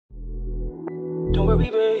Don't worry,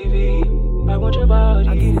 baby. I want your body.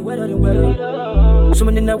 I get it wetter than wetter.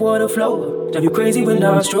 Swimming in that water flow. Drive you crazy when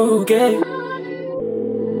I stroke it.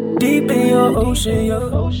 Deep in your ocean, yeah.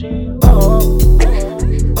 Oh,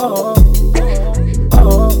 oh,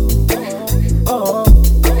 oh, oh.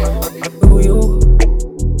 I do you.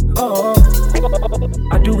 Oh,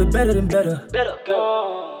 I do it better than better.